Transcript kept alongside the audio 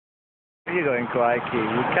You go in Coyhaiqu,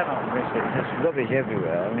 you cannot miss it. There's rubbish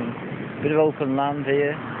everywhere. I mean, bit of open land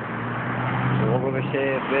here. All rubbish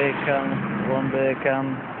here. Beer cans, 1 beer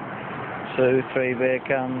can, 2, 3 beer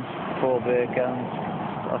cans, 4 beer cans.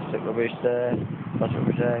 Plastic rubbish there. Plastic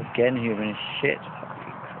rubbish there. Again, human shit.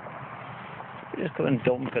 You just come and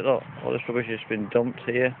dump it up. All this rubbish has been dumped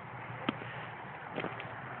here.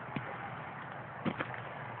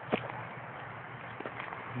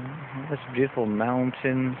 There's beautiful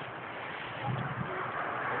mountains.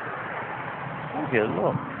 Look at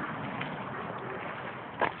look.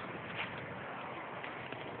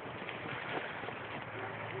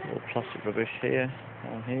 Little plastic rubbish here,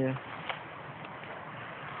 down here.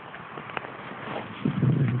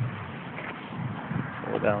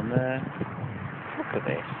 All down there. Look at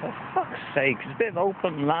this, for fuck's sake, it's a bit of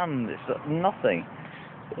open land, it's nothing.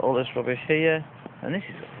 All this rubbish here, and this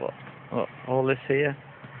is what all this here.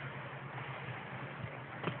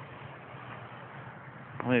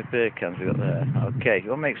 How many beer cans we got there? Okay,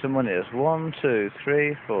 you want to make some money. There's 1, 2,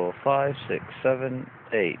 3, 4, 5, 6, 7,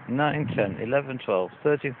 8, 9, 10, 11, 12,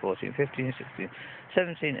 13, 14, 15, 16,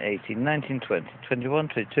 17, 18, 19, 20, 21,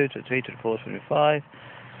 22, 23, 24, 25,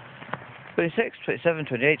 26, 27,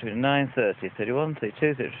 28, 29, 30, 31,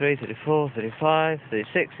 32, 33, 34, 35,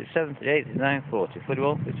 36, 37, 38, 39, 40,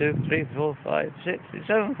 41, 42, 43, 44, 45, 46,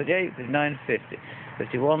 47, 48, 59, 50,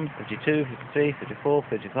 51, 52, 53, 54,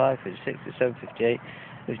 55, 56, 57, 58,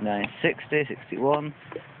 59, 60, 61,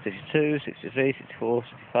 62, 63, 64,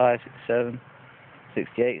 65, 67,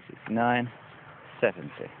 68, 69, 70,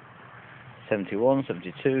 71,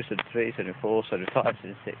 72, 73, 74, 75,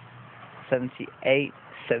 76, 78,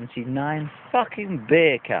 79 fucking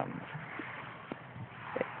beer cans.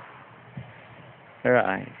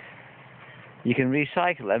 Right. You can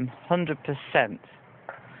recycle them 100%.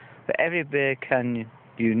 For every beer can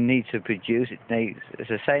you need to produce, it's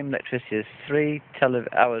the same electricity as 3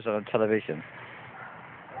 hours on a television.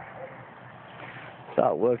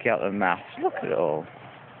 Start working out the maths. Look at it all.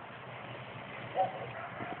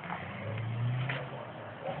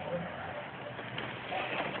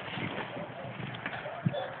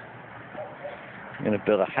 I'm going to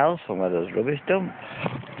build a house somewhere there's rubbish dump.